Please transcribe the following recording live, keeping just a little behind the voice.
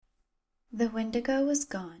The Windigo was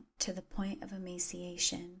gaunt to the point of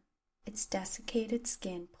emaciation, its desiccated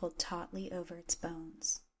skin pulled tautly over its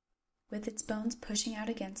bones. With its bones pushing out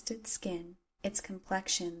against its skin, its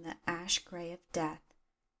complexion the ash gray of death,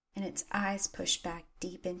 and its eyes pushed back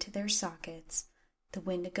deep into their sockets, the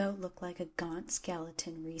Windigo looked like a gaunt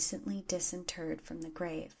skeleton recently disinterred from the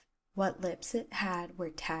grave. What lips it had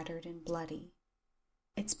were tattered and bloody.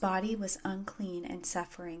 Its body was unclean and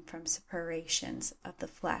suffering from suppurations of the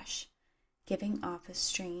flesh, giving off a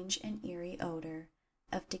strange and eerie odor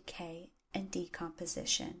of decay and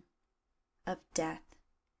decomposition, of death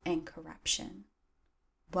and corruption.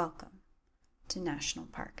 Welcome to National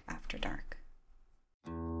Park After Dark.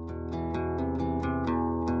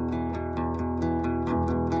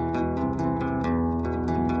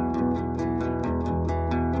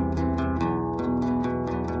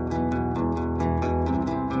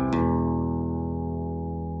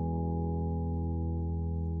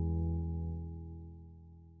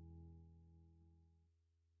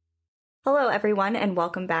 Hello, everyone, and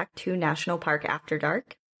welcome back to National Park After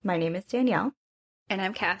Dark. My name is Danielle. And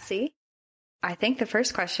I'm Cassie. I think the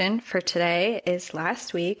first question for today is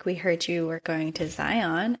last week we heard you were going to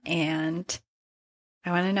Zion, and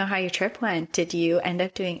I want to know how your trip went. Did you end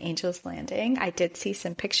up doing Angel's Landing? I did see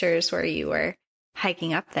some pictures where you were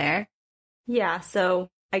hiking up there. Yeah, so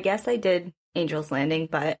I guess I did Angel's Landing,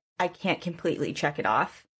 but I can't completely check it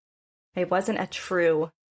off. I wasn't a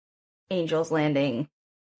true Angel's Landing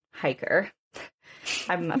hiker.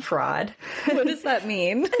 I'm a fraud. What does that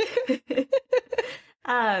mean?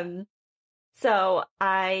 So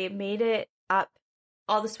I made it up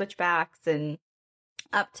all the switchbacks and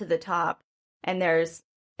up to the top, and there's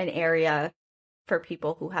an area for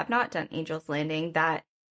people who have not done Angel's Landing that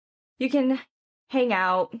you can hang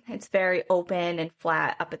out. It's very open and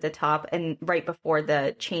flat up at the top and right before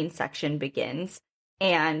the chain section begins.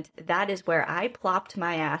 And that is where I plopped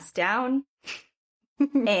my ass down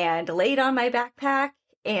and laid on my backpack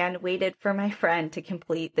and waited for my friend to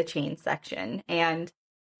complete the chain section. And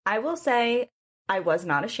I will say I was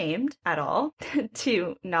not ashamed at all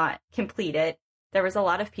to not complete it. There was a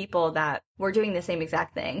lot of people that were doing the same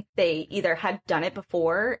exact thing. They either had done it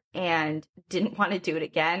before and didn't want to do it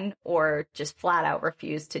again, or just flat out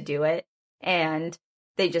refused to do it. And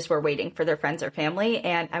they just were waiting for their friends or family.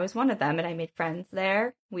 And I was one of them, and I made friends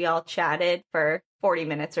there. We all chatted for 40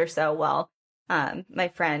 minutes or so while my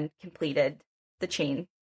friend completed the chain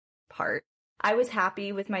part. I was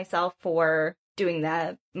happy with myself for doing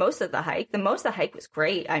most of the hike. Most of the hike was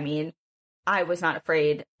great. I mean, I was not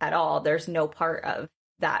afraid at all. There's no part of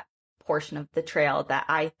that portion of the trail that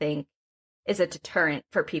I think is a deterrent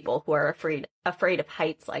for people who are afraid of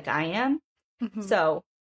heights like I am. Mm-hmm. So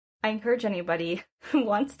I encourage anybody who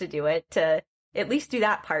wants to do it to at least do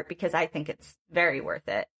that part, because I think it's very worth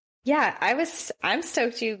it. Yeah, I'm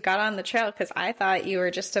stoked you got on the trail because I thought you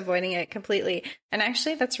were just avoiding it completely. And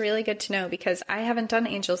actually, that's really good to know because I haven't done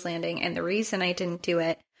Angel's Landing. And the reason I didn't do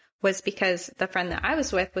it was because the friend that I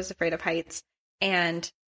was with was afraid of heights and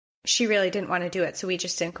she really didn't want to do it. So we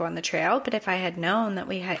just didn't go on the trail. But if I had known that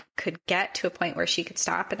we could get to a point where she could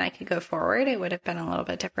stop and I could go forward, it would have been a little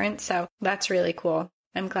bit different. So that's really cool.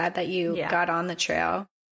 I'm glad that you got on the trail.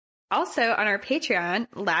 Also, on our Patreon,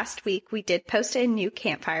 last week, we did post a new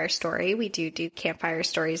campfire story. We do campfire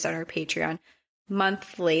stories on our Patreon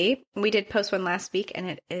monthly. We did post one last week, and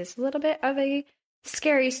it is a little bit of a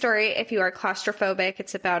scary story if you are claustrophobic.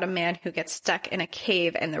 It's about a man who gets stuck in a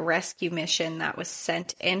cave and the rescue mission that was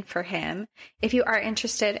sent in for him. If you are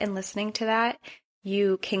interested in listening to that,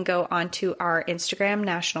 you can go onto our Instagram,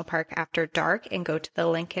 National Park After Dark, and go to the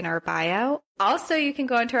link in our bio. Also, you can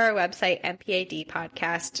go onto our website,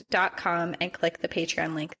 mpadpodcast.com, and click the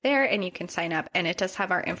Patreon link there, and you can sign up, and it does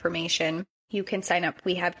have our information. You can sign up.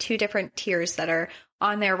 We have 2 different tiers that are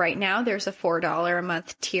on there right now. There's a $4 a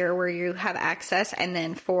month tier where you have access, and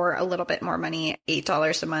then for a little bit more money,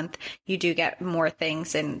 $8 a month, you do get more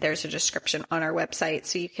things, and there's a description on our website,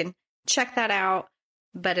 so you can check that out.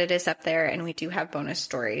 But it is up there, and we do have bonus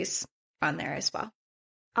stories on there as well.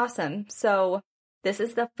 Awesome. So this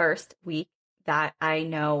is the first week that I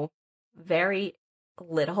know very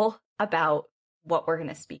little about what we're going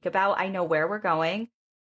to speak about. I know where we're going,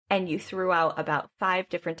 and you threw out about 5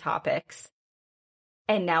 different topics.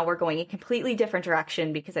 And now we're going a completely different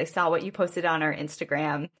direction because I saw what you posted on our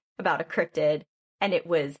Instagram about a cryptid, and it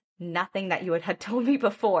was nothing that you had told me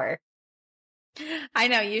before. I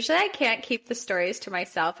know. Usually I can't keep the stories to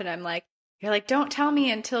myself, and I'm like, you're like, don't tell me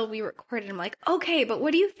until we record it. I'm like, okay, but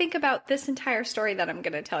what do you think about this entire story that I'm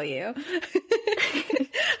going to tell you?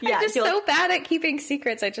 Yeah, I'm just so bad at keeping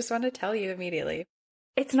secrets. I just want to tell you immediately.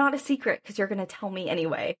 It's not a secret because you're going to tell me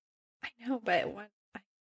anyway. I know, but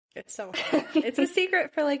it's so hard. It's a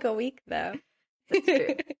secret for like a week, though. That's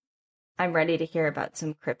true. I'm ready to hear about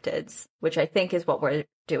some cryptids, which I think is what we're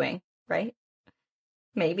doing, right?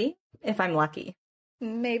 Maybe, if I'm lucky.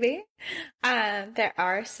 Maybe. There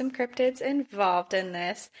are some cryptids involved in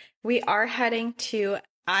this. We are heading to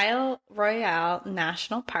Isle Royale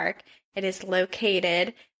National Park. It is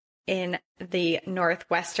located in the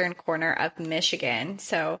northwestern corner of Michigan.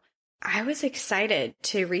 So I was excited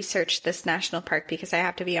to research this national park because I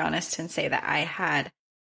have to be honest and say that I had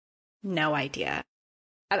no idea.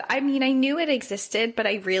 I mean, I knew it existed, but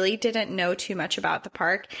I really didn't know too much about the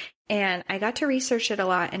park. And I got to research it a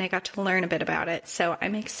lot and I got to learn a bit about it. So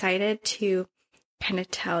I'm excited to kind of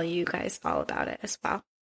tell you guys all about it as well.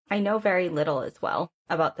 I know very little as well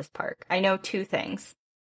about this park. I know 2 things.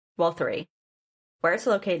 Well, 3. Where it's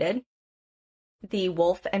located, the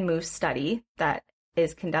wolf and moose study that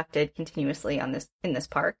is conducted continuously in this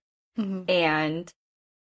park, and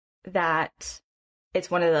that it's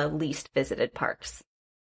one of the least visited parks.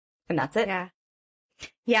 And that's it.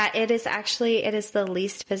 Yeah, it is the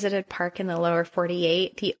least visited park in the lower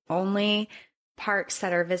 48. The only parks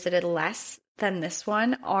that are visited less than this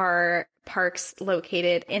one are parks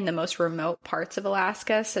located in the most remote parts of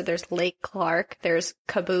Alaska. So there's Lake Clark, there's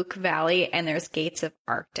Kabuk Valley, and there's Gates of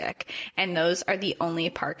Arctic. And those are the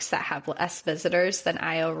only parks that have less visitors than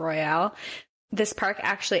Isle Royale. This park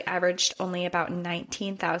actually averaged only about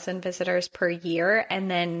 19,000 visitors per year,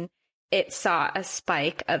 and then it saw a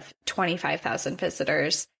spike of 25,000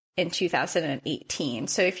 visitors in 2018.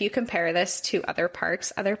 So if you compare this to other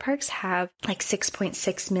parks have like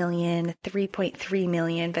 6.6 million, 3.3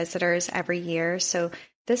 million visitors every year. So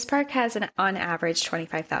this park has on average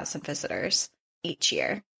 25,000 visitors each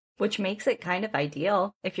year. Which makes it kind of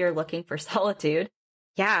ideal if you're looking for solitude.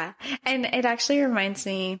 Yeah. And it actually reminds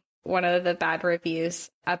me, one of the bad reviews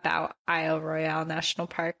about Isle Royale National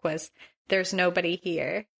Park was, "There's nobody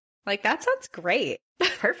here." Like, that sounds great.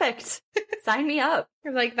 Perfect. Sign me up.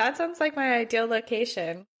 Like, that sounds like my ideal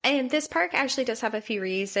location. And this park actually does have a few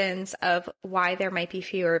reasons of why there might be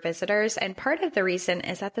fewer visitors. And part of the reason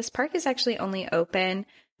is that this park is actually only open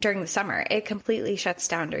during the summer. It completely shuts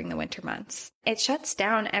down during the winter months. It shuts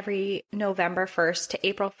down every November 1st to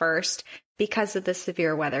April 1st because of the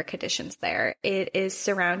severe weather conditions there. It is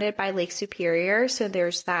surrounded by Lake Superior, so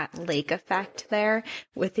there's that lake effect there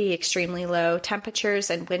with the extremely low temperatures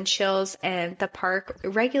and wind chills, and the park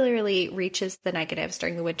regularly reaches the negatives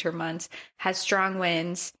during the winter months, has strong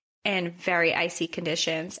winds and very icy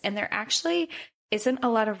conditions, and there actually isn't a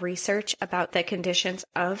lot of research about the conditions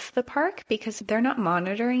of the park because they're not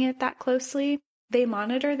monitoring it that closely. They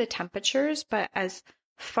monitor the temperatures, but as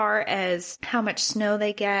far as how much snow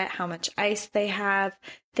they get, how much ice they have,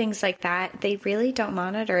 things like that, they really don't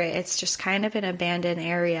monitor it. It's just kind of an abandoned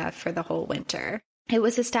area for the whole winter. It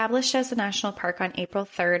was established as a national park on April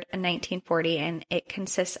 3rd, 1940, and it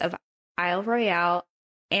consists of Isle Royale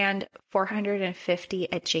and 450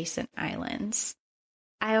 adjacent islands.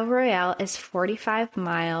 Isle Royale is 45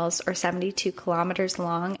 miles or 72 kilometers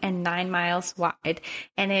long and 9 miles wide,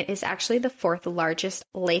 and it is actually the 4th largest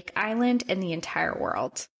lake island in the entire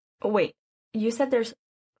world. Wait, you said there's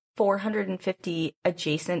 450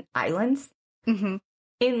 adjacent islands in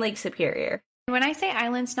Lake Superior? When I say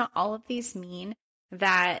islands, not all of these mean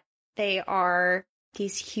that they are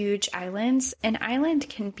these huge islands. An island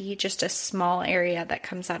can be just a small area that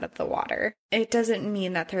comes out of the water. It doesn't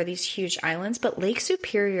mean that there are these huge islands, but Lake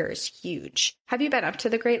Superior is huge. Have you been up to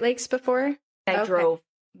the Great Lakes before? I drove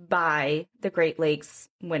by the Great Lakes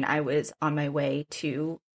when I was on my way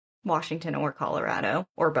to Washington or Colorado,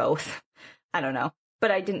 or both. I don't know.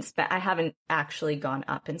 But I haven't actually gone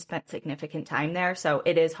up and spent significant time there, so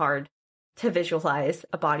it is hard to visualize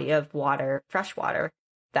a body of water, fresh water,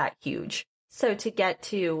 that huge. So to get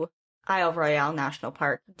to Isle Royale National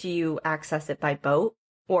Park, do you access it by boat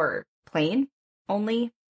or plane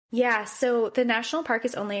only? Yeah, so the national park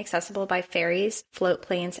is only accessible by ferries, float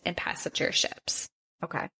planes, and passenger ships.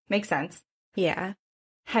 Okay, makes sense. Yeah.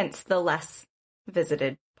 Hence the less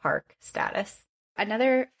visited park status.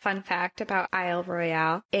 Another fun fact about Isle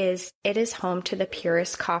Royale is it is home to the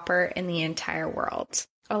purest copper in the entire world.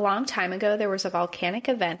 A long time ago, there was a volcanic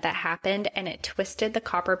event that happened and it twisted the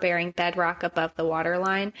copper-bearing bedrock above the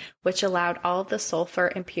waterline, which allowed all of the sulfur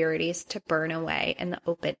impurities to burn away in the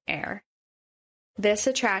open air. This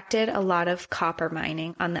attracted a lot of copper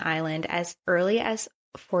mining on the island as early as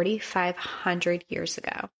 4,500 years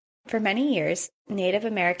ago. For many years, Native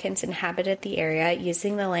Americans inhabited the area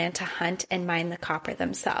using the land to hunt and mine the copper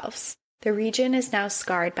themselves. The region is now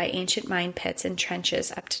scarred by ancient mine pits and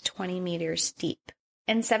trenches up to 20 meters deep.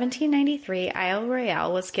 In 1793, Isle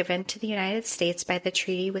Royale was given to the United States by the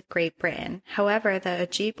treaty with Great Britain. However, the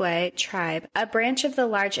Ojibwe tribe, a branch of the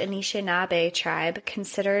large Anishinaabe tribe,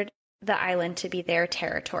 considered the island to be their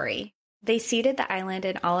territory. They ceded the island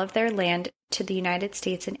and all of their land to the United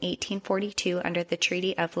States in 1842 under the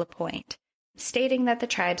Treaty of La Pointe, stating that the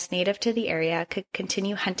tribes native to the area could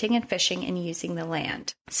continue hunting and fishing and using the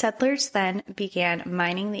land. Settlers then began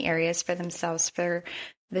mining the areas for themselves for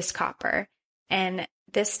this copper, and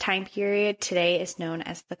this time period today is known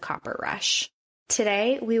as the Copper Rush.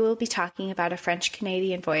 Today, we will be talking about a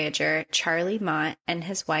French-Canadian voyager, Charlie Mott, and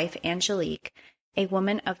his wife, Angelique, a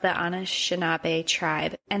woman of the Anishinaabe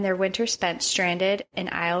tribe, and their winter spent stranded in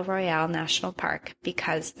Isle Royale National Park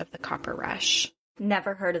because of the Copper Rush.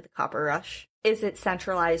 Never heard of the Copper Rush. Is it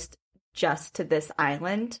centralized just to this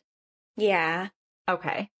island? Yeah.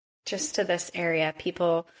 Okay. Just to this area.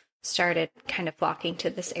 People started kind of flocking to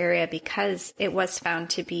this area because it was found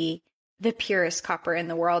to be the purest copper in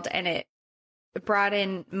the world, and it brought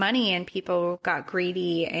in money, and people got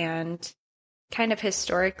greedy. And kind of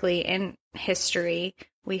historically in history,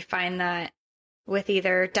 we find that with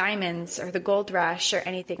either diamonds or the gold rush or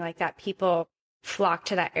anything like that, people flocked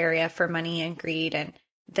to that area for money and greed, and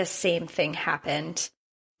the same thing happened.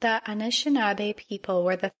 The Anishinaabe people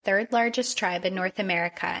were the third largest tribe in North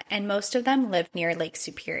America, and most of them lived near Lake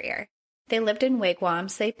Superior. They lived in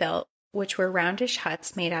wigwams they built, which were roundish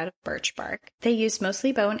huts made out of birch bark. They used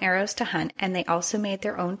mostly bow and arrows to hunt, and they also made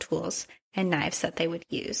their own tools and knives that they would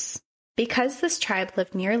use. Because this tribe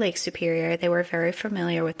lived near Lake Superior, they were very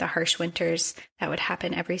familiar with the harsh winters that would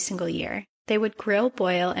happen every single year. They would grill,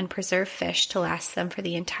 boil, and preserve fish to last them for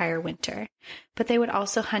the entire winter. But they would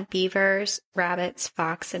also hunt beavers, rabbits,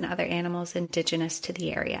 fox, and other animals indigenous to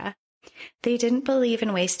the area. They didn't believe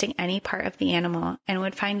in wasting any part of the animal and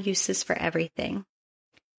would find uses for everything.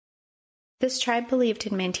 This tribe believed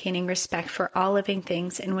in maintaining respect for all living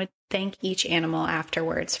things and would thank each animal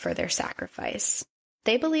afterwards for their sacrifice.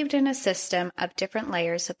 They believed in a system of different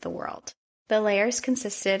layers of the world. The layers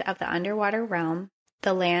consisted of the underwater realm,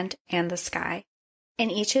 the land, and the sky. In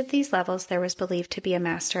each of these levels, there was believed to be a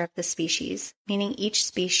master of the species, meaning each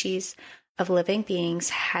species of living beings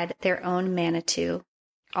had their own Manitou,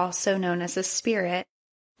 also known as a spirit,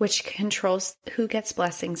 which controls who gets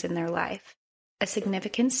blessings in their life. A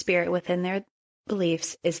significant spirit within their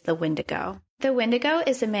beliefs is the Windigo. The Windigo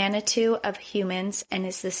is a Manitou of humans and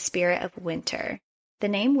is the spirit of winter. The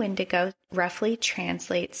name Windigo roughly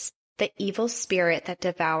translates the evil spirit that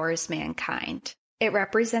devours mankind. It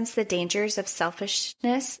represents the dangers of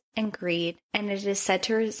selfishness and greed, and it is said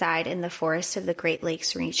to reside in the forests of the Great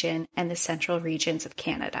Lakes region and the central regions of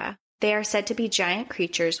Canada. They are said to be giant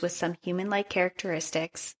creatures with some human-like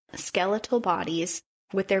characteristics, skeletal bodies,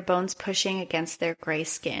 with their bones pushing against their gray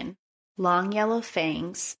skin, long yellow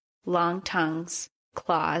fangs, long tongues,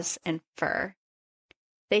 claws, and fur.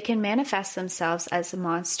 They can manifest themselves as a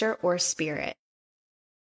monster or spirit.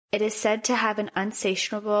 It is said to have an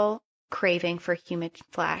insatiable craving for human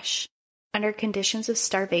flesh. Under conditions of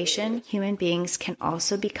starvation, human beings can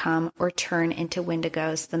also become or turn into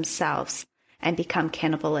Windigos themselves and become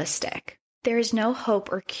cannibalistic. There is no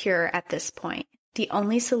hope or cure at this point. The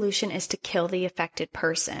only solution is to kill the affected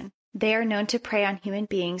person. They are known to prey on human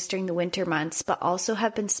beings during the winter months, but also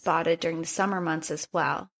have been spotted during the summer months as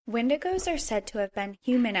well. Windigos are said to have been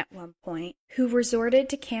human at one point, who resorted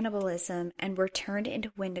to cannibalism and were turned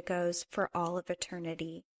into Windigos for all of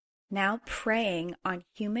eternity, now preying on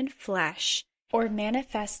human flesh or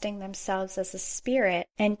manifesting themselves as a spirit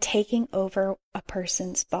and taking over a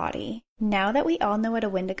person's body. Now that we all know what a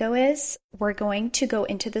Windigo is, we're going to go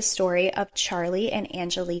into the story of Charlie and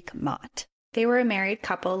Angelique Mott. They were a married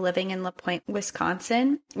couple living in La Pointe,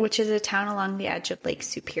 Wisconsin, which is a town along the edge of Lake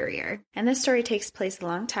Superior. And this story takes place a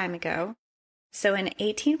long time ago. So in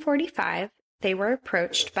 1845, they were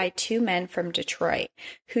approached by two men from Detroit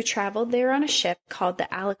who traveled there on a ship called the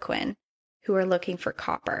Aliquin, who were looking for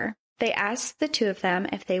copper. They asked the two of them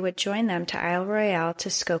if they would join them to Isle Royale to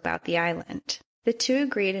scope out the island. The two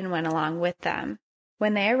agreed and went along with them.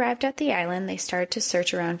 When they arrived at the island, they started to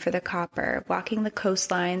search around for the copper. Walking the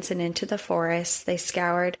coastlines and into the forests, they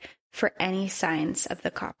scoured for any signs of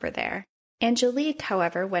the copper there. Angelique,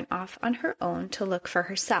 however, went off on her own to look for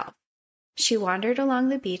herself. She wandered along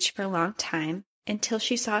the beach for a long time until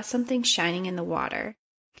she saw something shining in the water.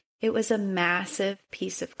 It was a massive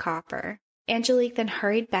piece of copper. Angelique then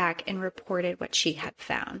hurried back and reported what she had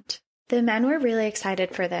found. The men were really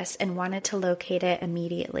excited for this and wanted to locate it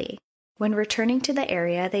immediately. When returning to the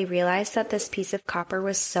area, they realized that this piece of copper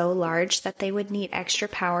was so large that they would need extra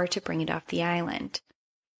power to bring it off the island.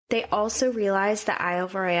 They also realized that Isle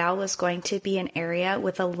Royale was going to be an area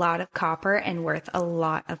with a lot of copper and worth a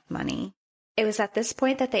lot of money. It was at this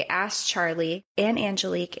point that they asked Charlie and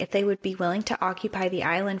Angelique if they would be willing to occupy the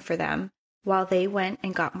island for them while they went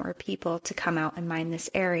and got more people to come out and mine this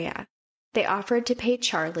area. They offered to pay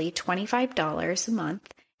Charlie $25 a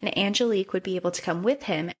month, and Angelique would be able to come with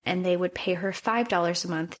him, and they would pay her $5 a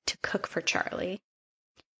month to cook for Charlie.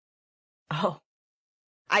 Oh.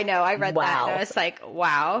 I know, I read that, and Wow. I was like,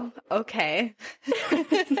 wow, okay.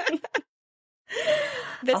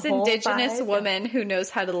 This A whole indigenous five? woman who knows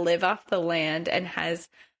how to live off the land and has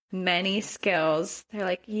many skills, they're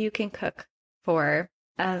like, you can cook for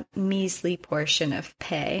a measly portion of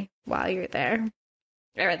pay while you're there.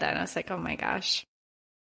 I read that and I was like, oh my gosh.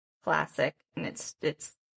 Classic. And it's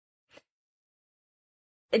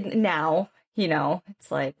now,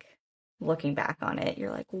 it's like looking back on it,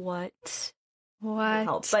 you're like, what? What?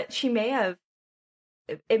 Help? But she may have,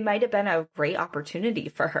 it might have been a great opportunity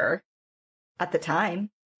for her at the time.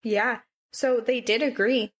 Yeah. So they did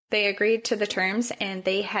agree. They agreed to the terms and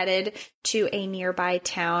they headed to a nearby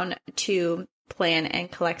town to plan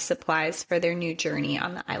and collect supplies for their new journey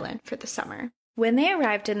on the island for the summer. When they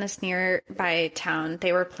arrived in this nearby town,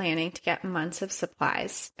 they were planning to get months of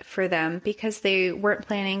supplies for them because they weren't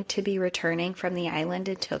planning to be returning from the island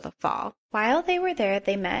until the fall. While they were there,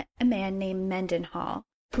 they met a man named Mendenhall,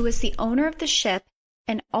 who was the owner of the ship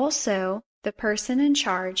and also the person in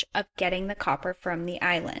charge of getting the copper from the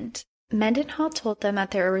island. Mendenhall told them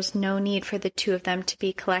that there was no need for the two of them to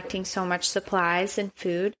be collecting so much supplies and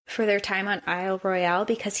food for their time on Isle Royale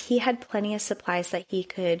because he had plenty of supplies that he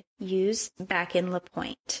could use back in La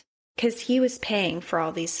Pointe. Because he was paying for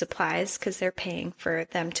all these supplies because they're paying for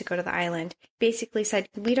them to go to the island. Basically said,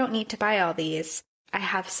 we don't need to buy all these. I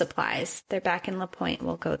have supplies. They're back in La Pointe.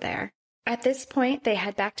 We'll go there. At this point, they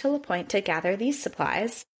head back to La Pointe to gather these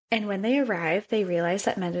supplies. And when they arrived, they realized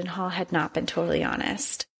that Mendenhall had not been totally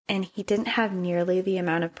honest. And he didn't have nearly the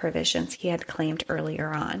amount of provisions he had claimed earlier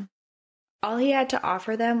on. All he had to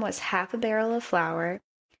offer them was half a barrel of flour,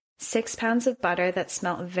 6 pounds of butter that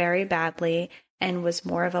smelt very badly and was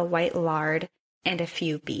more of a white lard, and a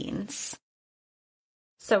few beans.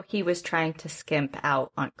 So he was trying to skimp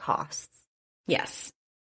out on costs. Yes.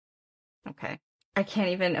 Okay. I can't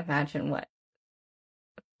even imagine what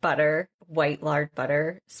butter, white lard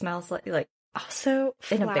butter smells like. Like Also,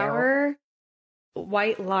 in a barrel. flour,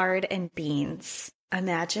 white lard, and beans.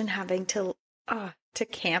 Imagine having to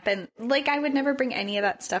camp and I would never bring any of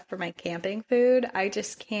that stuff for my camping food. I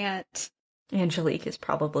just can't. Angelique is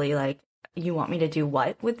probably like, you want me to do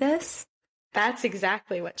what with this? That's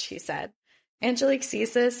exactly what she said. Angelique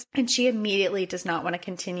sees this and she immediately does not want to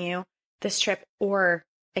continue this trip or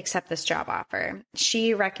accept this job offer.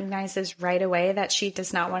 She recognizes right away that she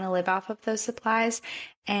does not want to live off of those supplies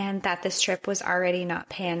and that this trip was already not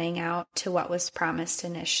panning out to what was promised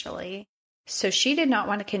initially. So she did not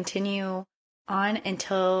want to continue on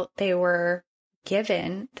until they were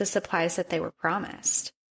given the supplies that they were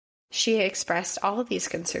promised. She expressed all of these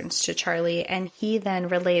concerns to Charlie and he then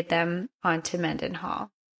relayed them on to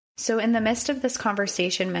Mendenhall. So in the midst of this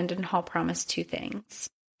conversation, Mendenhall promised two things.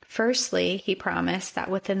 Firstly, he promised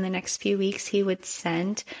that within the next few weeks, he would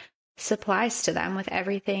send supplies to them with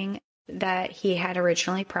everything that he had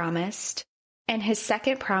originally promised. And his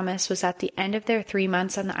second promise was at the end of their 3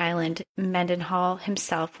 months on the island, Mendenhall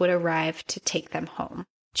himself would arrive to take them home.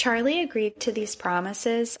 Charlie agreed to these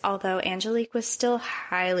promises, although Angelique was still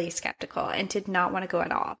highly skeptical and did not want to go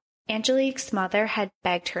at all. Angelique's mother had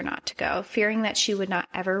begged her not to go, fearing that she would not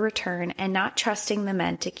ever return and not trusting the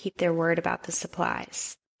men to keep their word about the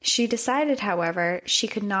supplies. She decided, however, she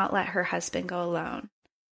could not let her husband go alone.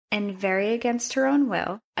 And very against her own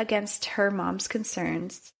will, against her mom's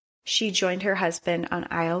concerns, she joined her husband on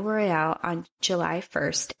Isle Royale on July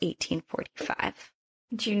 1st, 1845.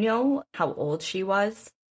 Do you know how old she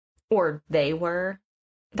was? Or they were?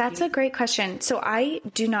 That's a great question. So I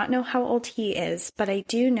do not know how old he is, but I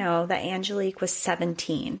do know that Angelique was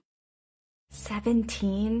 17.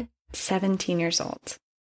 17? 17 years old.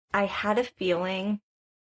 I had a feeling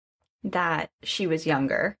that she was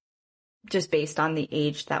younger, just based on the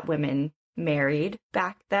age that women married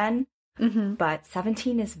back then. Mm-hmm. But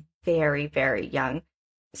 17 is very, very young.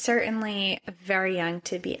 Certainly very young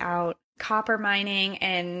to be out copper mining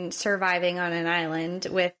and surviving on an island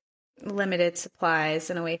with limited supplies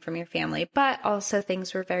and away from your family. But also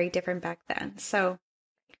things were very different back then.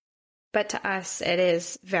 But to us, it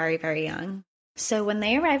is very, very young. So when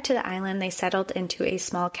they arrived to the island, they settled into a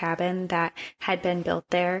small cabin that had been built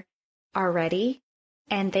there already,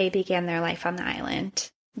 and they began their life on the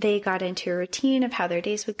island. They got into a routine of how their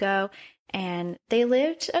days would go, And they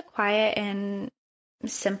lived a quiet and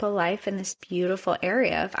simple life in this beautiful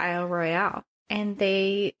area of Isle Royale. And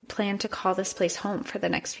they planned to call this place home for the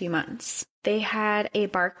next few months. They had a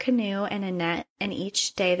bark canoe and a net, and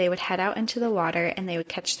each day they would head out into the water and they would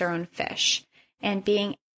catch their own fish. And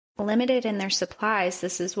being limited in their supplies,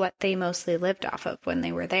 this is what they mostly lived off of when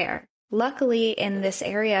they were there. Luckily, in this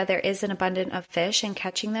area, there is an abundance of fish, and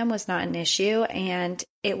catching them was not an issue, and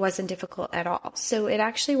it wasn't difficult at all. So it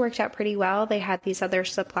actually worked out pretty well. They had these other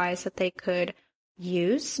supplies that they could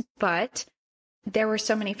use, but there were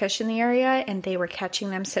so many fish in the area, and they were catching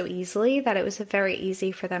them so easily that it was very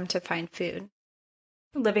easy for them to find food.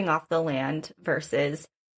 Living off the land versus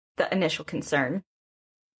the initial concern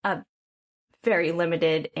of very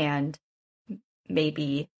limited and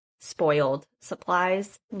maybe spoiled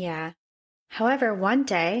supplies. Yeah. However, one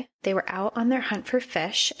day they were out on their hunt for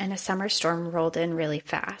fish and a summer storm rolled in really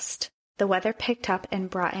fast. The weather picked up and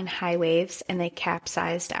brought in high waves, and they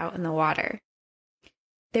capsized out in the water.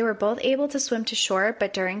 They were both able to swim to shore,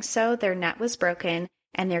 but during so, their net was broken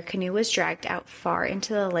and their canoe was dragged out far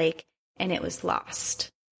into the lake, and it was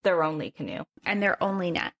lost. Their only canoe. And their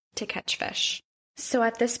only net to catch fish. So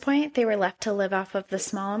at this point, they were left to live off of the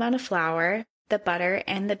small amount of flour, the butter,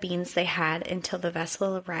 and the beans they had until the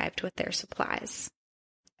vessel arrived with their supplies.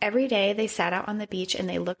 Every day they sat out on the beach and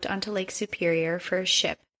they looked onto Lake Superior for a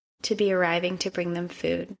ship to be arriving to bring them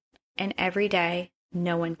food. And every day,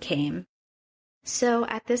 no one came. So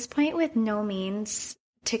at this point, with no means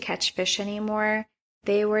to catch fish anymore,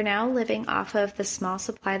 they were now living off of the small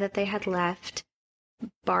supply that they had left,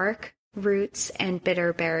 bark, roots, and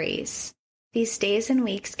bitter berries. These days and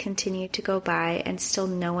weeks continued to go by, and still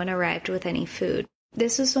no one arrived with any food.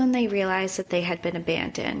 This was when they realized that they had been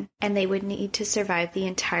abandoned, and they would need to survive the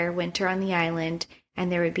entire winter on the island,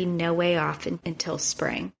 and there would be no way off until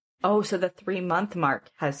spring. Oh, so the 3-month mark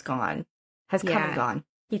has come and gone.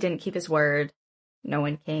 He didn't keep his word. No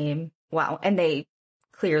one came. Wow. And they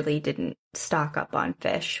clearly didn't stock up on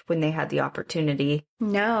fish when they had the opportunity.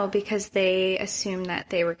 No, because they assumed that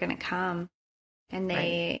they were going to come, and they...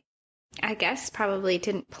 Right. I guess probably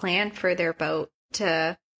didn't plan for their boat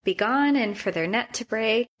to be gone and for their net to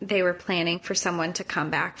break. They were planning for someone to come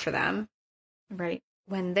back for them. Right.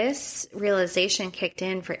 When this realization kicked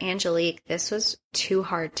in for Angelique, this was too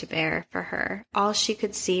hard to bear for her. All she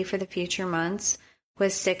could see for the future months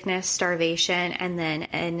was sickness, starvation, and then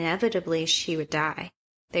inevitably she would die.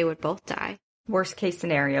 They would both die. Worst case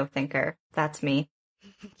scenario thinker. That's me.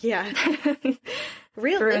 Yeah.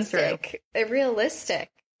 Realistic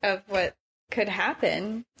of what could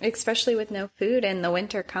happen, especially with no food and the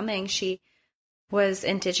winter coming. She was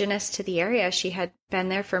indigenous to the area. She had been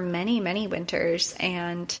there for many, many winters,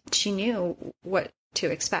 and she knew what to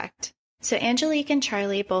expect. So Angelique and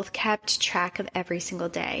Charlie both kept track of every single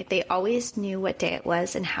day. They always knew what day it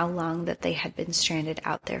was and how long that they had been stranded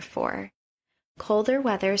out there for. Colder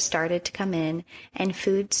weather started to come in, and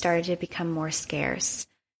food started to become more scarce.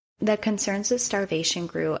 The concerns of starvation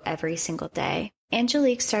grew every single day.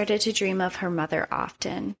 Angelique started to dream of her mother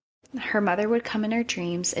often. Her mother would come in her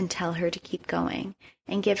dreams and tell her to keep going,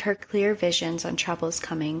 and give her clear visions on troubles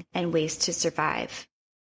coming and ways to survive.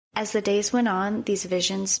 As the days went on, these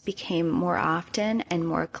visions became more often and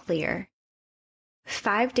more clear.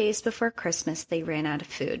 5 days before Christmas, they ran out of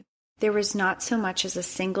food. There was not so much as a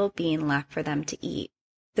single bean left for them to eat.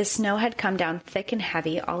 The snow had come down thick and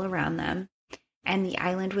heavy all around them, and the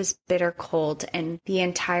island was bitter cold, and the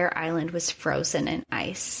entire island was frozen in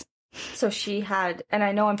ice. So she had, and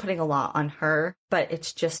I know I'm putting a lot on her, but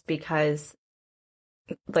it's just because,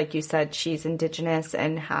 like you said, she's indigenous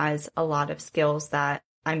and has a lot of skills that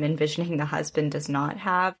I'm envisioning the husband does not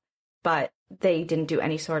have, but they didn't do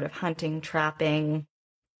any sort of hunting, trapping,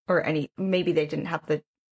 or maybe they didn't have the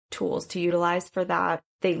tools to utilize for that.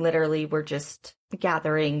 They literally were just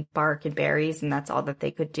gathering bark and berries, and that's all that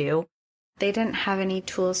they could do. They didn't have any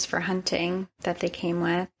tools for hunting that they came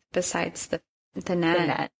with besides the net. The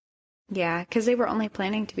net. Yeah, because they were only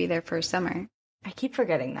planning to be there for summer. I keep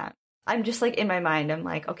forgetting that. I'm just like, in my mind, I'm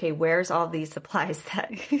like, okay, where's all these supplies that,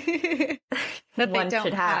 that one they don't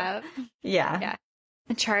should have? Yeah.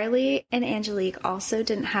 Charlie and Angelique also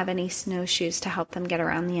didn't have any snowshoes to help them get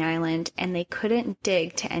around the island, and they couldn't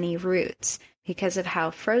dig to any roots because of how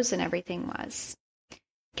frozen everything was.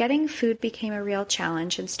 Getting food became a real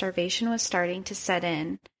challenge, and starvation was starting to set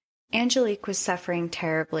in. Angelique was suffering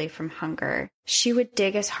terribly from hunger. She would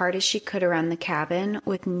dig as hard as she could around the cabin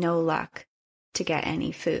with no luck to get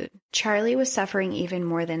any food. Charlie was suffering even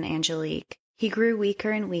more than Angelique. He grew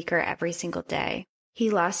weaker and weaker every single day. He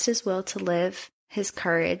lost his will to live, his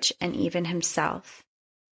courage, and even himself.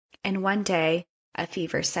 And one day, a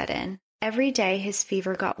fever set in. Every day his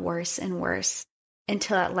fever got worse and worse,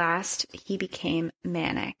 until at last he became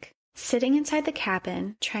manic. Sitting inside the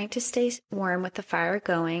cabin, trying to stay warm with the fire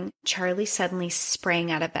going, Charlie suddenly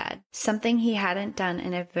sprang out of bed, something he hadn't done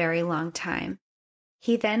in a very long time.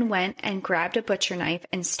 He then went and grabbed a butcher knife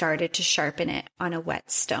and started to sharpen it on a wet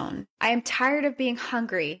stone. I am tired of being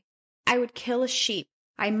hungry. I would kill a sheep.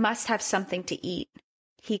 I must have something to eat.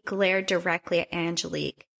 He glared directly at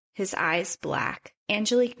Angelique, his eyes black.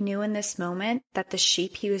 Angelique knew in this moment that the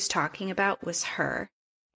sheep he was talking about was her.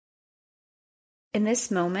 In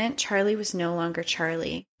this moment, Charlie was no longer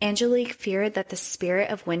Charlie. Angelique feared that the spirit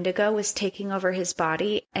of Windigo was taking over his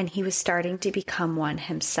body, and he was starting to become one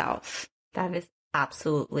himself. That is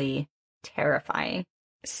absolutely terrifying.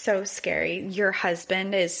 So scary. Your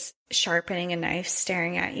husband is sharpening a knife,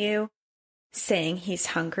 staring at you, saying he's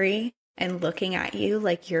hungry, and looking at you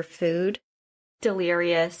like you're food.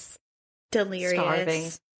 Delirious.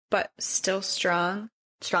 Starving. But still strong.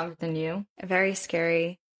 Stronger than you. Very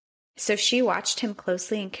scary. So she watched him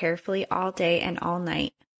closely and carefully all day and all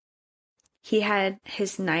night. He had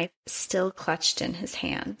his knife still clutched in his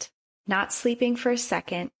hand. Not sleeping for a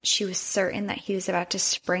second, she was certain that he was about to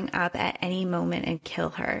spring up at any moment and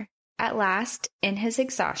kill her. At last, in his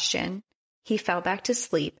exhaustion, he fell back to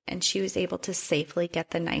sleep, and she was able to safely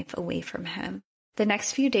get the knife away from him. The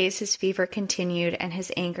next few days his fever continued and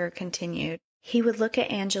his anger continued. He would look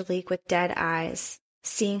at Angelique with dead eyes,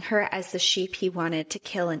 seeing her as the sheep he wanted to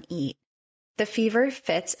kill and eat. The fever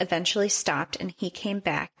fits eventually stopped, and he came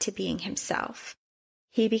back to being himself.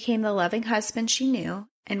 He became the loving husband she knew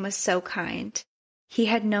and was so kind. He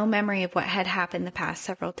had no memory of what had happened the past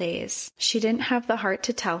several days. She didn't have the heart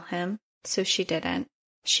to tell him, so she didn't.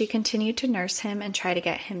 She continued to nurse him and try to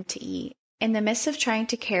get him to eat. In the midst of trying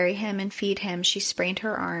to carry him and feed him, she sprained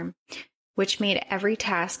her arm, which made every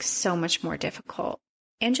task so much more difficult.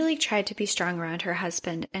 Angelique tried to be strong around her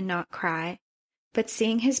husband and not cry, but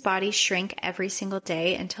seeing his body shrink every single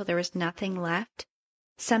day until there was nothing left,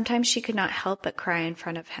 sometimes she could not help but cry in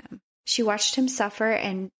front of him. She watched him suffer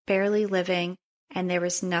and barely living, and there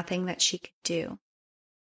was nothing that she could do.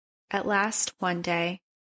 At last, one day,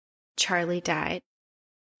 Charlie died.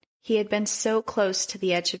 He had been so close to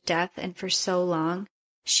the edge of death, and for so long,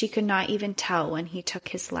 she could not even tell when he took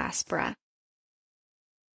his last breath.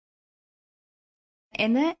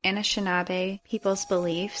 In the Anishinaabe people's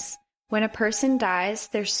beliefs, when a person dies,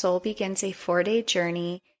 their soul begins a 4-day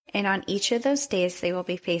journey, and on each of those days they will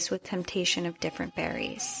be faced with temptation of different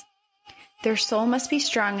berries. Their soul must be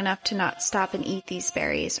strong enough to not stop and eat these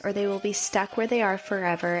berries, or they will be stuck where they are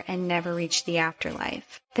forever and never reach the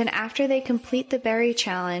afterlife. Then after they complete the berry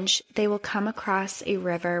challenge, they will come across a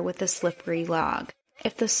river with a slippery log.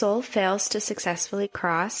 If the soul fails to successfully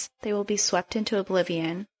cross, they will be swept into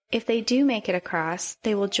oblivion. If they do make it across,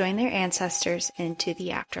 they will join their ancestors into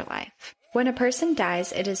the afterlife. When a person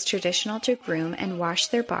dies, it is traditional to groom and wash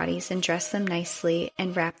their bodies and dress them nicely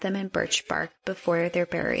and wrap them in birch bark before their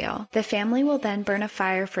burial. The family will then burn a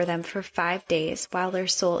fire for them for 5 days while their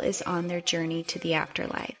soul is on their journey to the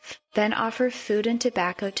afterlife. Then offer food and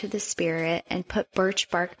tobacco to the spirit and put birch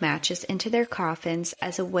bark matches into their coffins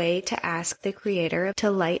as a way to ask the Creator to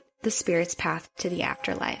light the spirit's path to the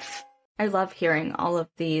afterlife. I love hearing all of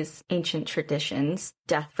these ancient traditions,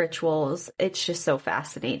 death rituals. It's just so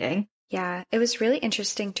fascinating. Yeah, it was really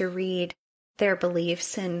interesting to read their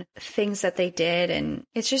beliefs and things that they did, and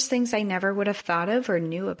it's just things I never would have thought of or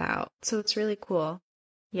knew about. So it's really cool.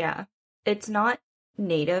 Yeah. It's not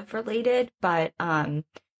native related, but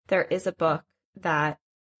there is a book that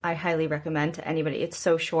I highly recommend to anybody. It's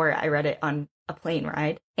so short. I read it on a plane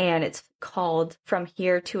ride, and it's called From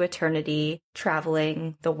Here to Eternity,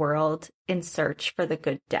 Traveling the World in Search for the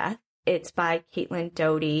Good Death. It's by Caitlin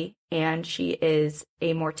Doty, and she is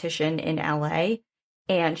a mortician in LA,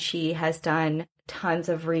 and she has done tons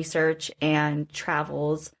of research and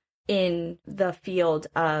travels in the field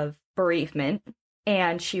of bereavement.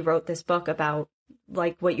 And she wrote this book about,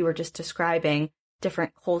 like what you were just describing,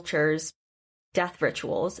 different cultures, death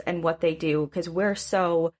rituals, and what they do, because we're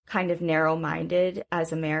so kind of narrow-minded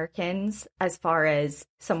as Americans as far as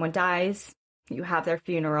someone dies, you have their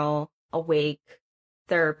funeral, a wake,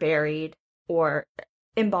 they're buried or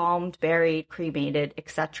embalmed, buried, cremated,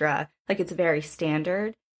 etc. Like, it's very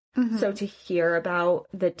standard. Mm-hmm. So to hear about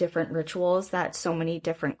the different rituals that so many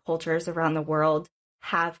different cultures around the world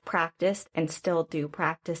have practiced and still do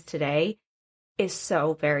practice today is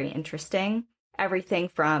so very interesting. Everything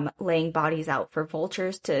from laying bodies out for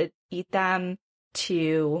vultures to eat them,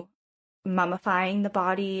 to mummifying the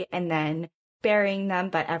body and then burying them,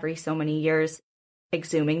 but every so many years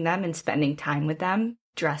exhuming them and spending time with them,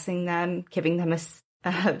 dressing them, giving them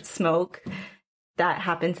smoke that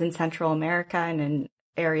happens in Central America and in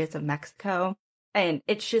areas of Mexico. And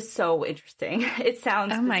it's just so interesting. It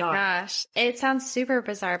sounds Oh my bizarre. gosh. It sounds super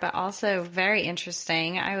bizarre, but also very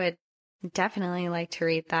interesting. I would definitely like to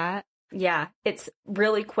read that. Yeah, it's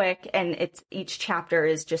really quick, and each chapter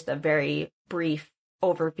is just a very brief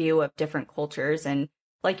overview of different cultures. And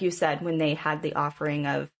like you said, when they had the offering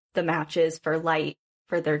of the matches for light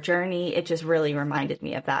for their journey, it just really reminded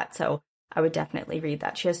me of that. So I would definitely read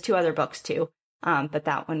that. She has 2 other books too, but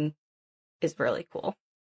that one is really cool.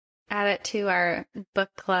 Add it to our book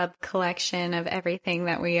club collection of everything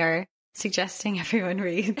that we are suggesting everyone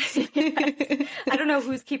reads. Yes. I don't know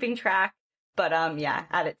who's keeping track, but yeah,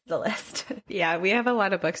 add it to the list. Yeah, we have a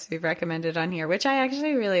lot of books we've recommended on here, which I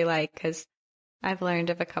actually really like because I've learned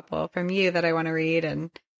of a couple from you that I want to read, and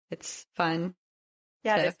it's fun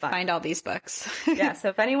to find all these books. Yeah, so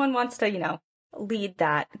if anyone wants to, lead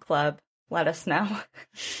that club, let us know.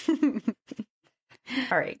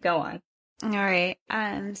 All right, go on. All right.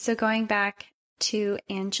 So going back to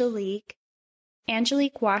Angelique.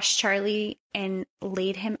 Angelique washed Charlie and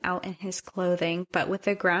laid him out in his clothing, but with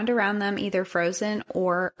the ground around them either frozen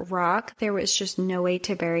or rock, there was just no way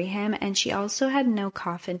to bury him, and she also had no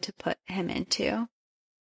coffin to put him into.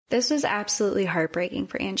 This was absolutely heartbreaking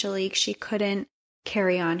for Angelique. She couldn't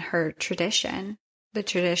carry on her tradition, the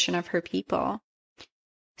tradition of her people.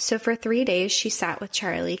 So for 3 days, she sat with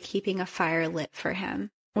Charlie, keeping a fire lit for him.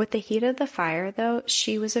 With the heat of the fire, though,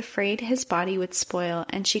 she was afraid his body would spoil,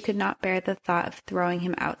 and she could not bear the thought of throwing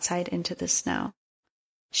him outside into the snow.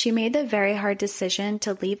 She made the very hard decision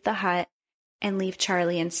to leave the hut and leave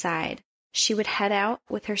Charlie inside. She would head out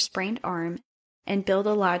with her sprained arm and build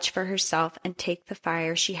a lodge for herself and take the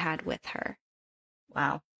fire she had with her.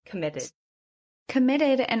 Wow. Committed.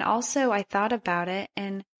 Committed, and also I thought about it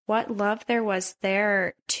and what love there was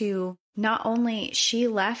there to not only she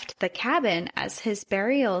left the cabin as his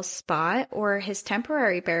burial spot or his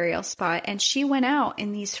temporary burial spot, and she went out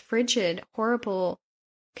in these frigid, horrible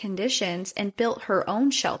conditions and built her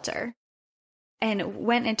own shelter and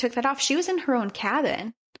went and took that off. She was in her own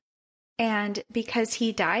cabin. And because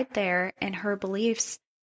he died there and her beliefs,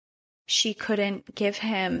 she couldn't give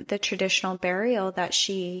him the traditional burial that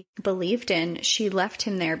she believed in. She left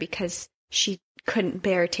him there because she couldn't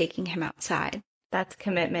bear taking him outside. That's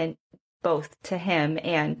commitment both to him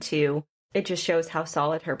and to, it just shows how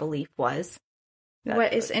solid her belief was.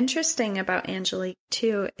 What is interesting about Angelique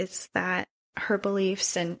too is that her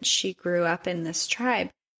beliefs, and she grew up in this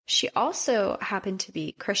tribe, she also happened to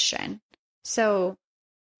be Christian. So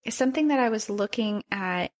something that I was looking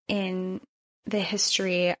at in the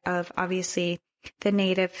history of obviously the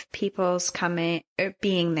native peoples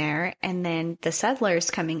being there and then the settlers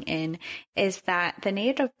coming in is that the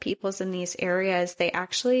native peoples in these areas, they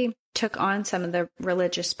actually took on some of the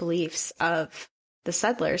religious beliefs of the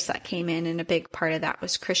settlers that came in, and a big part of that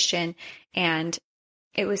was Christian, and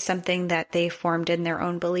it was something that they formed in their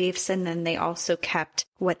own beliefs, and then they also kept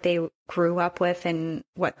what they grew up with and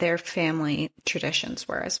what their family traditions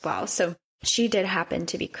were as well. So she did happen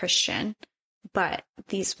to be Christian, but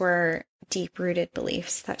these were deep-rooted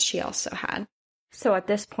beliefs that she also had. So at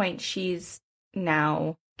this point, she's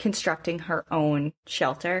now constructing her own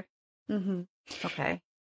shelter? Mm-hmm. Okay.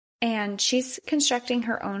 And she's constructing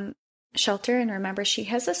her own shelter, and remember, she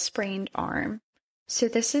has a sprained arm. So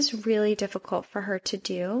this is really difficult for her to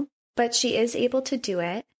do, but she is able to do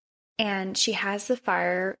it, and she has the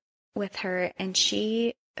fire with her, and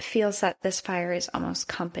she feels that this fire is almost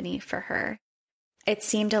company for her. It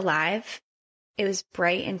seemed alive. It was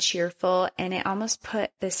bright and cheerful, and it almost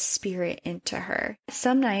put this spirit into her.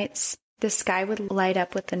 Some nights, the sky would light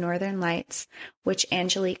up with the northern lights, which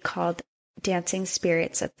Angelique called dancing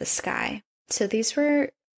spirits of the sky. So these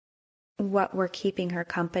were what were keeping her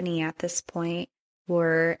company at this point,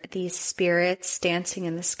 were these spirits dancing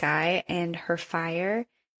in the sky and her fire.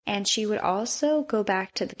 And she would also go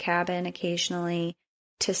back to the cabin occasionally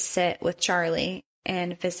to sit with Charlie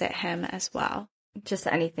and visit him as well. Just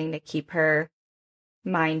anything to keep her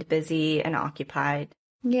mind busy and occupied.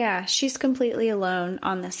 Yeah, she's completely alone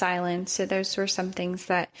on this island, so those were some things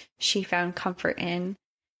that she found comfort in.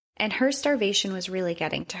 And her starvation was really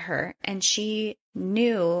getting to her, and she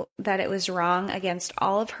knew that it was wrong against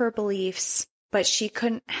all of her beliefs, but she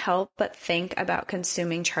couldn't help but think about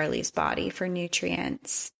consuming Charlie's body for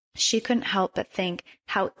nutrients. She couldn't help but think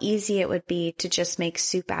how easy it would be to just make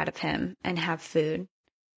soup out of him and have food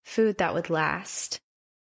that would last.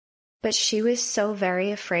 But she was so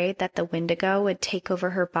very afraid that the Windigo would take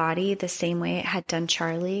over her body the same way it had done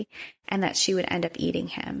Charlie, and that she would end up eating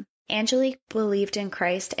him. Angelique believed in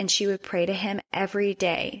Christ, and she would pray to him every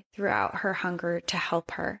day throughout her hunger to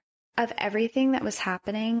help her. Of everything that was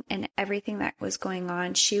happening and everything that was going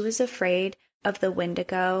on, she was afraid of the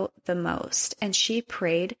Windigo the most, and she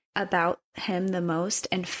prayed about him the most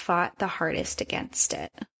and fought the hardest against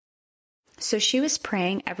it. So she was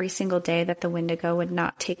praying every single day that the Windigo would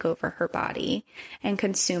not take over her body and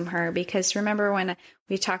consume her, because remember when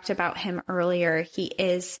we talked about him earlier, he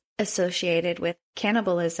is associated with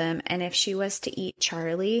cannibalism, and if she was to eat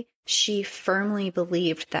Charlie, she firmly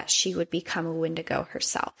believed that she would become a Windigo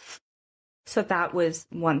herself. So that was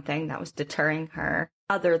one thing that was deterring her,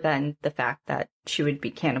 other than the fact that she would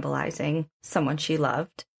be cannibalizing someone she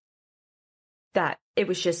loved. That it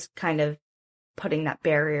was just kind of putting that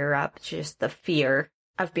barrier up, just the fear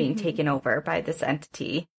of being taken over by this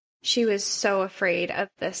entity. She was so afraid of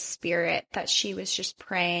this spirit that she was just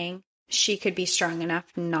praying she could be strong enough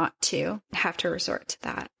not to have to resort to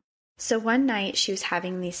that. So one night she was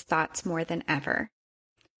having these thoughts more than ever.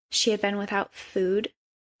 She had been without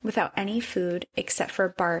any food except for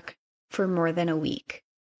bark for more than a week.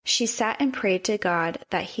 She sat and prayed to God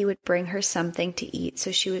that he would bring her something to eat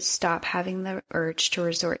so she would stop having the urge to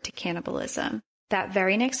resort to cannibalism. That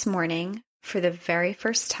very next morning, for the very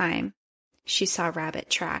first time, she saw rabbit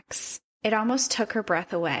tracks. It almost took her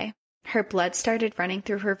breath away. Her blood started running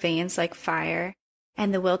through her veins like fire,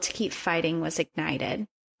 and the will to keep fighting was ignited.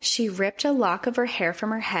 She ripped a lock of her hair from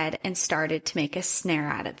her head and started to make a snare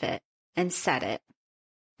out of it and set it.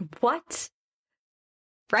 What?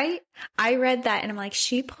 Right? I read that and I'm like,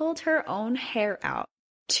 she pulled her own hair out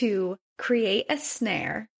to create a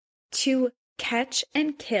snare to catch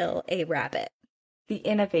and kill a rabbit. The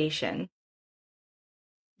innovation.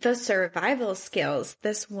 The survival skills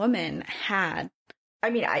this woman had. I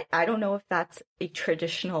mean, I don't know if that's a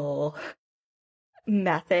traditional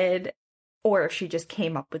method or if she just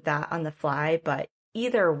came up with that on the fly, but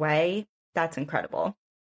either way, that's incredible.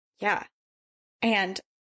 Yeah. And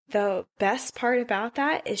the best part about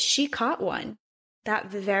that is she caught one that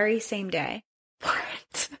very same day.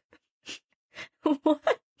 What?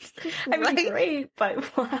 What? I mean, Right? great,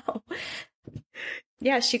 but wow.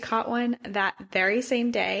 Yeah, she caught one that very same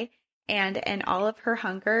day, and in all of her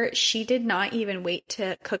hunger, she did not even wait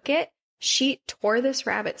to cook it. She tore this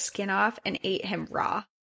rabbit's skin off and ate him raw.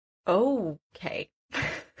 Okay.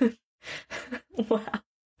 Wow.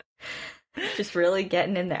 Just really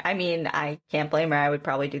getting in there. I mean, I can't blame her. I would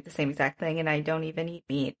probably do the same exact thing, and I don't even eat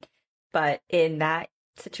meat. But in that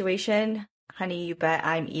situation, honey, you bet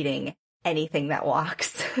I'm eating anything that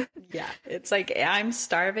walks. Yeah, it's like, I'm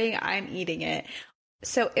starving, I'm eating it.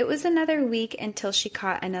 So it was another week until she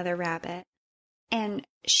caught another rabbit. And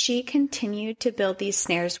she continued to build these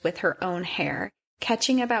snares with her own hair,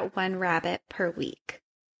 catching about one rabbit per week.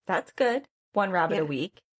 That's good. One rabbit a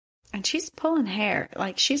week. And she's pulling hair.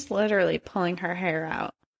 Like, she's literally pulling her hair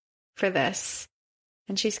out for this.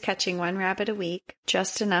 And she's catching one rabbit a week,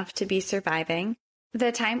 just enough to be surviving.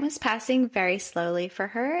 The time was passing very slowly for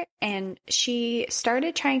her, and she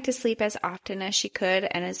started trying to sleep as often as she could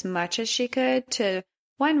and as much as she could to,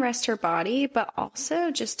 one, rest her body, but also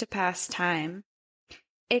just to pass time.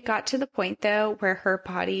 It got to the point, though, where her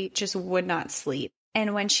body just would not sleep.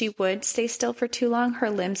 And when she would stay still for too long, her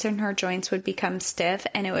limbs and her joints would become stiff,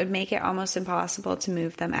 and it would make it almost impossible to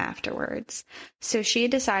move them afterwards. So she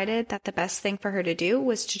decided that the best thing for her to do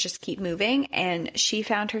was to just keep moving, and she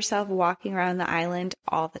found herself walking around the island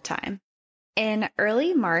all the time. In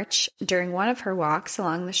early March, during one of her walks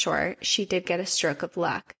along the shore, she did get a stroke of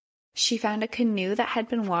luck. She found a canoe that had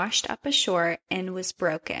been washed up ashore and was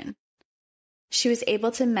broken. She was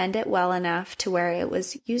able to mend it well enough to where it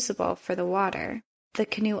was usable for the water. The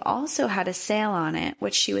canoe also had a sail on it,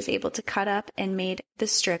 which she was able to cut up and made the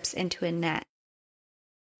strips into a net.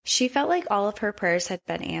 She felt like all of her prayers had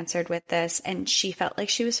been answered with this, and she felt like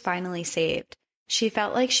she was finally saved. She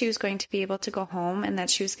felt like she was going to be able to go home and that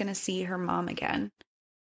she was going to see her mom again.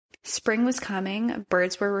 Spring was coming,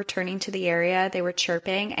 birds were returning to the area, they were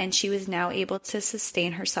chirping, and she was now able to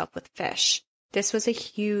sustain herself with fish. This was a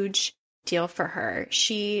huge deal for her.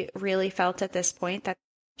 She really felt at this point that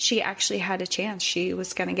she actually had a chance. She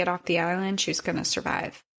was going to get off the island. She was going to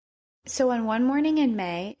survive. So on one morning in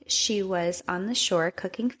May, she was on the shore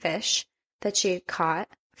cooking fish that she had caught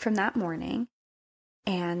from that morning,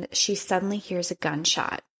 and she suddenly hears a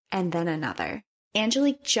gunshot and then another.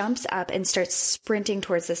 Angelique jumps up and starts sprinting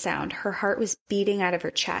towards the sound. Her heart was beating out of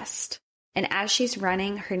her chest, and as she's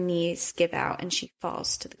running, her knees give out and she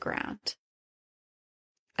falls to the ground.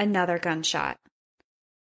 Another gunshot.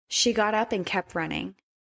 She got up and kept running.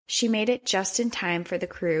 She made it just in time for the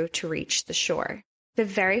crew to reach the shore. The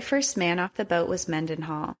very first man off the boat was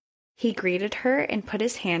Mendenhall. He greeted her and put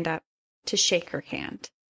his hand up to shake her hand,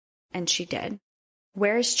 and she did.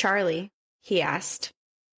 "Where is Charlie?" he asked.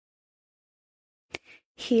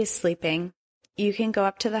 "He is sleeping. You can go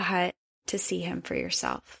up to the hut to see him for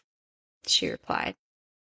yourself," she replied.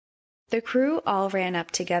 The crew all ran up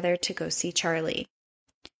together to go see Charlie.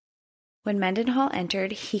 When Mendenhall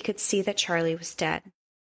entered, he could see that Charlie was dead.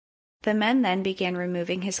 The men then began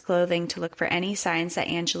removing his clothing to look for any signs that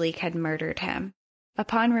Angelique had murdered him.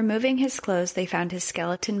 Upon removing his clothes, they found his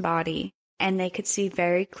skeleton body, and they could see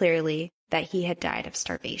very clearly that he had died of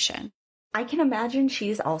starvation. I can imagine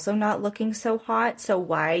she's also not looking so hot, so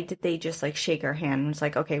why did they just, like, shake her hand and was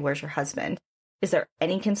like, okay, where's your husband? Is there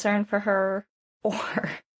any concern for her? Or...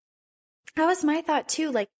 That was my thought,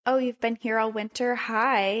 too. Like, oh, you've been here all winter.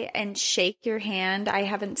 Hi. And shake your hand. I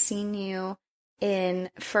haven't seen you in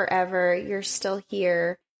forever. You're still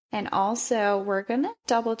here. And also, we're going to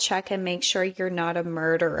double check and make sure you're not a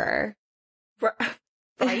murderer.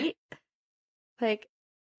 Right? Like,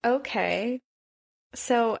 okay.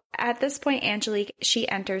 So at this point, Angelique, she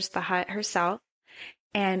enters the hut herself,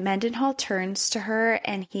 and Mendenhall turns to her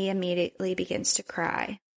and he immediately begins to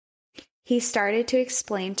cry. He started to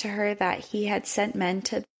explain to her that he had sent men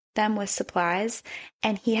to them with supplies,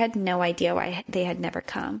 and he had no idea why they had never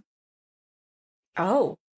come.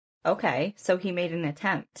 Oh, okay. So he made an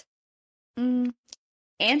attempt.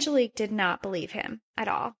 Angelique did not believe him at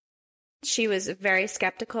all. She was very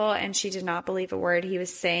skeptical, and she did not believe a word he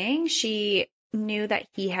was saying. She knew that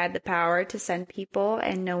he had the power to send people,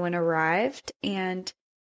 and no one arrived, and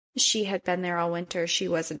she had been there all winter. She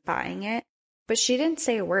wasn't buying it, but she didn't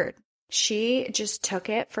say a word. She just took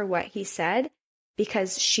it for what he said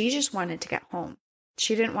because she just wanted to get home.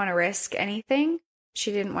 She didn't want to risk anything.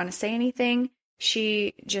 She didn't want to say anything.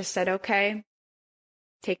 She just said, okay,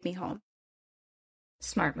 take me home.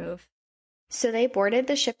 Smart move. So they boarded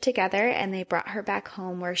the ship together and they brought her back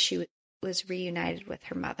home where she was reunited with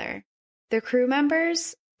her mother. The crew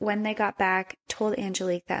members, when they got back, told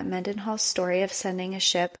Angelique that Mendenhall's story of sending a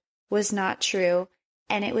ship was not true,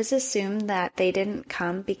 and it was assumed that they didn't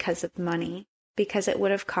come because of money, because it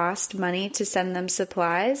would have cost money to send them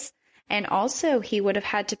supplies, and also he would have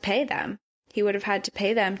had to pay them. He would have had to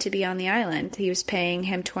pay them to be on the island. He was paying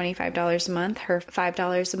him $25 a month, her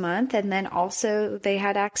 $5 a month, and then also they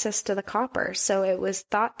had access to the copper. So it was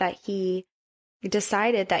thought that he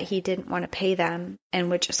decided that he didn't want to pay them and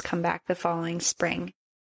would just come back the following spring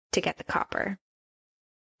to get the copper.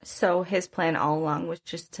 So his plan all along was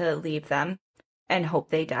just to leave them and hope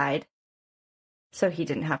they died, so he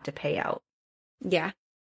didn't have to pay out. Yeah.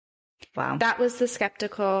 Wow. That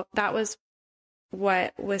was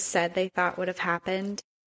what was said they thought would have happened.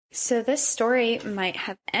 So this story might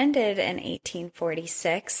have ended in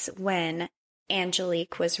 1846 when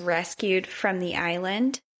Angelique was rescued from the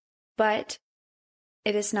island, but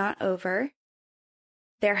it is not over.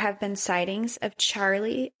 There have been sightings of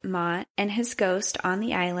Charlie Mott and his ghost on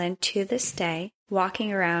the island to this day,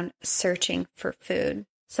 walking around searching for food.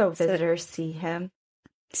 So visitors see him.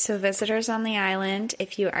 So visitors on the island,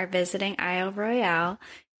 if you are visiting Isle Royale,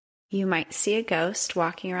 you might see a ghost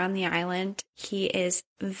walking around the island. He is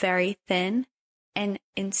very thin and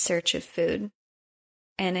in search of food.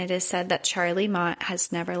 And it is said that Charlie Mott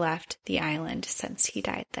has never left the island since he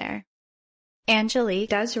died there. Angelique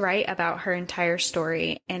does write about her entire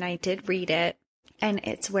story, and I did read it, and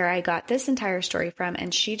it's where I got this entire story from,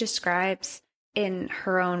 and she describes in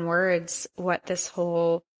her own words what this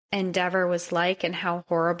whole endeavor was like and how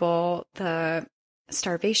horrible the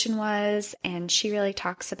starvation was, and she really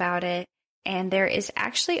talks about it. And there is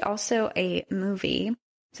actually also a movie.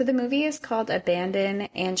 So the movie is called Abandon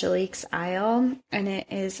Angelique's Isle, and it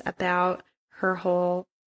is about her whole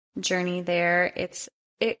journey there.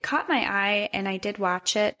 It caught my eye, and I did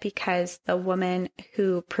watch it because the woman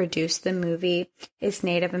who produced the movie is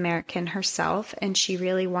Native American herself, and she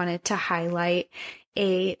really wanted to highlight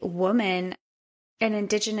a woman, an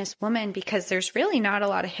Indigenous woman, because there's really not a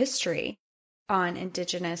lot of history on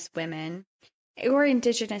Indigenous women or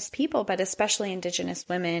Indigenous people, but especially Indigenous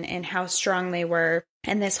women and how strong they were.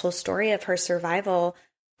 And this whole story of her survival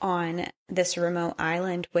on this remote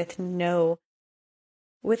island with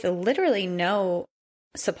literally no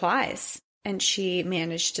supplies, and she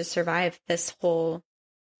managed to survive this whole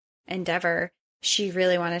endeavor. She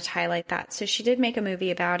really wanted to highlight that, so she did make a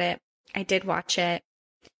movie about it. I did watch it.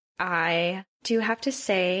 I do have to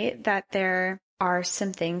say that there are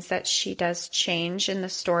some things that she does change in the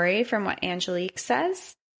story from what Angelique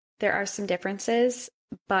says. There are some differences,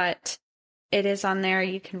 but it is on there.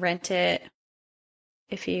 You can rent it.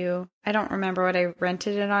 I don't remember what I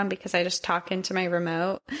rented it on because I just talk into my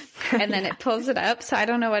remote and then it pulls it up. So I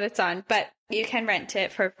don't know what it's on, but you can rent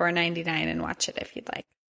it for $4.99 and watch it if you'd like.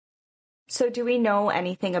 So do we know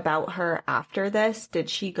anything about her after this? Did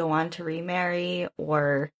she go on to remarry,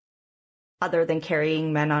 or other than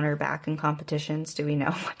carrying men on her back in competitions, do we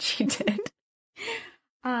know what she did?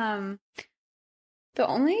 The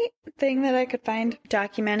only thing that I could find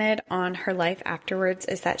documented on her life afterwards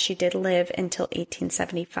is that she did live until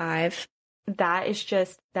 1875.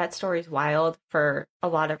 That story's wild for a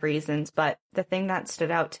lot of reasons, but the thing that stood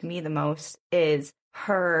out to me the most is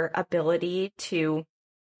her ability to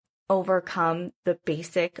overcome the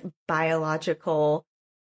basic biological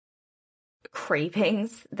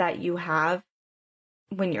cravings that you have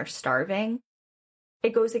when you're starving.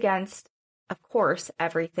 It goes against, of course,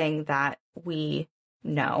 everything that we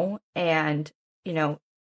know. And,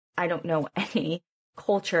 I don't know any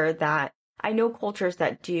culture I know cultures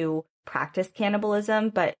that do practice cannibalism,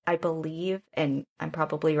 but I believe, and I'm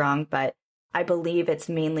probably wrong, but I believe it's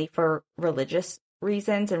mainly for religious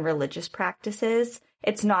reasons and religious practices.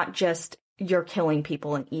 It's not just you're killing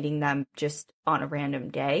people and eating them just on a random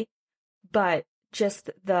day, but just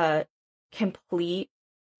the complete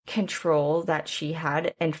control that she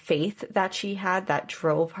had and faith that she had that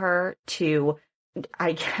drove her to,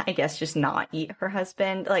 I guess, just not eat her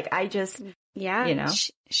husband. Yeah,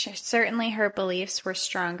 certainly her beliefs were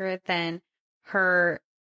stronger than her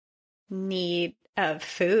need of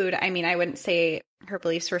food. I mean, I wouldn't say her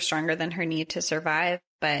beliefs were stronger than her need to survive,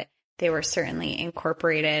 but they were certainly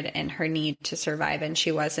incorporated in her need to survive, and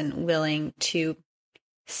she wasn't willing to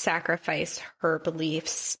sacrifice her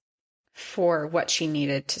beliefs for what she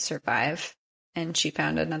needed to survive, and she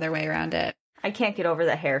found another way around it. I can't get over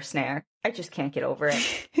the hair snare. I just can't get over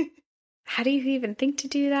it. How do you even think to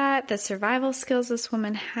do that? The survival skills this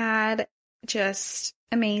woman had, just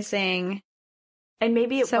amazing. And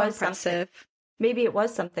maybe it so was impressive. Maybe it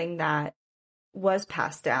was something that was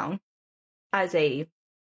passed down as a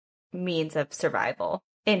means of survival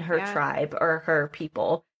in her tribe or her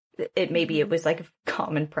people. Maybe it was like a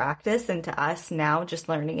common practice, and to us now, just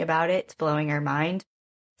learning about it, it's blowing our mind.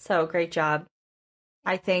 So great job.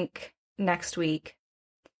 I think next week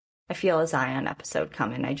I feel a Zion episode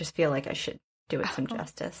coming. I just feel like I should do it some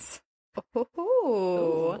justice.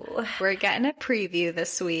 Ooh. We're getting a preview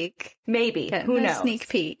this week. Maybe. Who knows? Sneak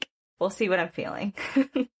peek. We'll see what I'm feeling.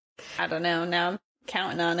 I don't know. Now I'm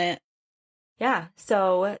counting on it. Yeah.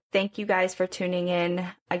 So thank you guys for tuning in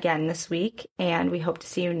again this week, and we hope to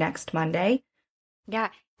see you next Monday. Yeah.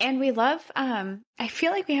 And we love, I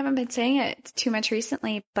feel like we haven't been saying it too much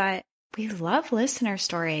recently, but we love listener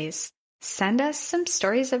stories. Send us some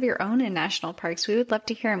stories of your own in national parks. We would love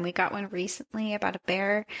to hear them. We got one recently about a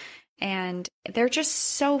bear, and they're just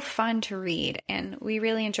so fun to read, and we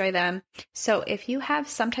really enjoy them. So if you have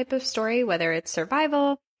some type of story, whether it's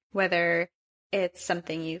survival, whether it's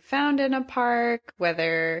something you found in a park,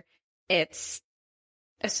 whether it's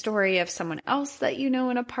a story of someone else that you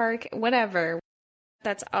know in a park, whatever.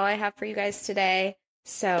 That's all I have for you guys today.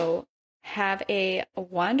 So have a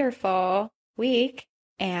wonderful week,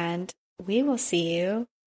 and we will see you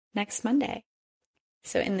next Monday.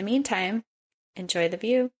 So in the meantime, enjoy the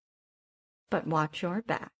view. But watch your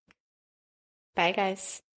back. Bye,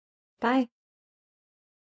 guys. Bye.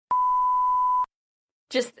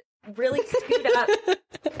 Just really scoot up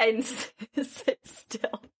and sit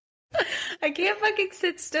still. I can't fucking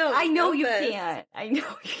sit still. I know you can't. I know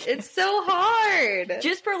you can't. It's so hard.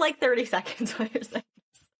 Just for like 30 seconds while you're saying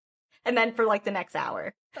this. And then for like the next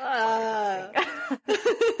hour.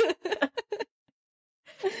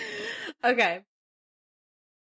 Okay.